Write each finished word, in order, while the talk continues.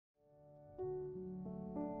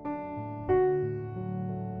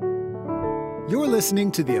You're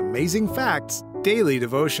listening to the Amazing Facts Daily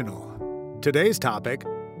Devotional. Today's topic,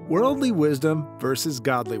 worldly wisdom versus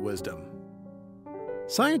godly wisdom.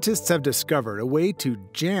 Scientists have discovered a way to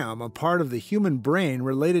jam a part of the human brain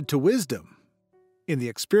related to wisdom. In the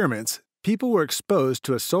experiments, people were exposed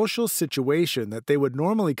to a social situation that they would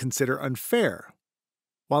normally consider unfair.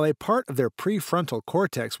 While a part of their prefrontal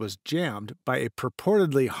cortex was jammed by a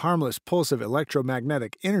purportedly harmless pulse of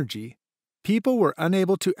electromagnetic energy, people were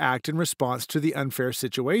unable to act in response to the unfair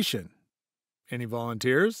situation. Any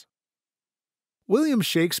volunteers? William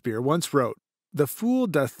Shakespeare once wrote, "The fool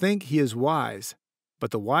doth think he is wise, but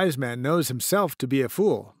the wise man knows himself to be a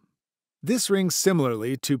fool." This rings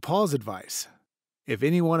similarly to Paul's advice. If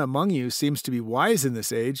anyone among you seems to be wise in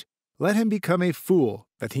this age, let him become a fool,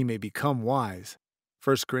 that he may become wise.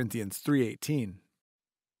 1 Corinthians 3:18.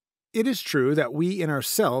 It is true that we in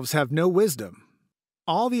ourselves have no wisdom.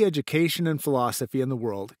 All the education and philosophy in the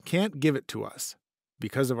world can't give it to us.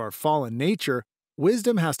 Because of our fallen nature,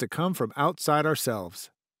 wisdom has to come from outside ourselves.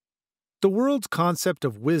 The world's concept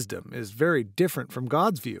of wisdom is very different from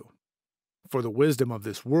God's view. For the wisdom of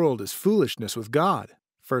this world is foolishness with God.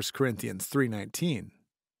 1 Corinthians 3:19.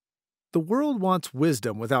 The world wants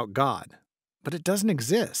wisdom without God, but it doesn't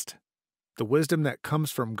exist. The wisdom that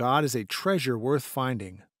comes from God is a treasure worth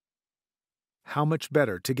finding. How much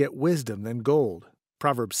better to get wisdom than gold?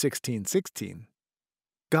 Proverbs 16:16.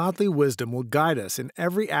 Godly wisdom will guide us in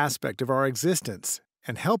every aspect of our existence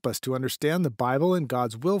and help us to understand the Bible and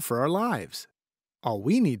God's will for our lives. All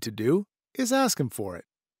we need to do is ask Him for it.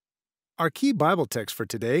 Our key Bible text for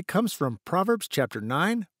today comes from Proverbs chapter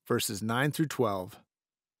 9, verses 9 through 12.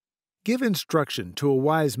 Give instruction to a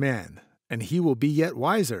wise man, and he will be yet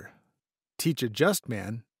wiser. Teach a just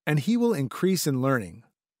man, and he will increase in learning.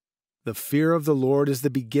 The fear of the Lord is the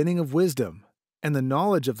beginning of wisdom, and the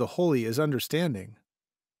knowledge of the holy is understanding.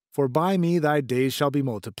 For by me thy days shall be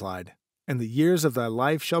multiplied, and the years of thy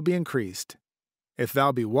life shall be increased. If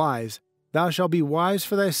thou be wise, thou shalt be wise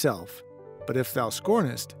for thyself, but if thou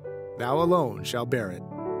scornest, thou alone shalt bear it.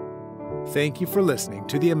 Thank you for listening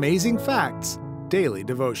to the Amazing Facts Daily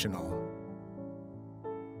Devotional.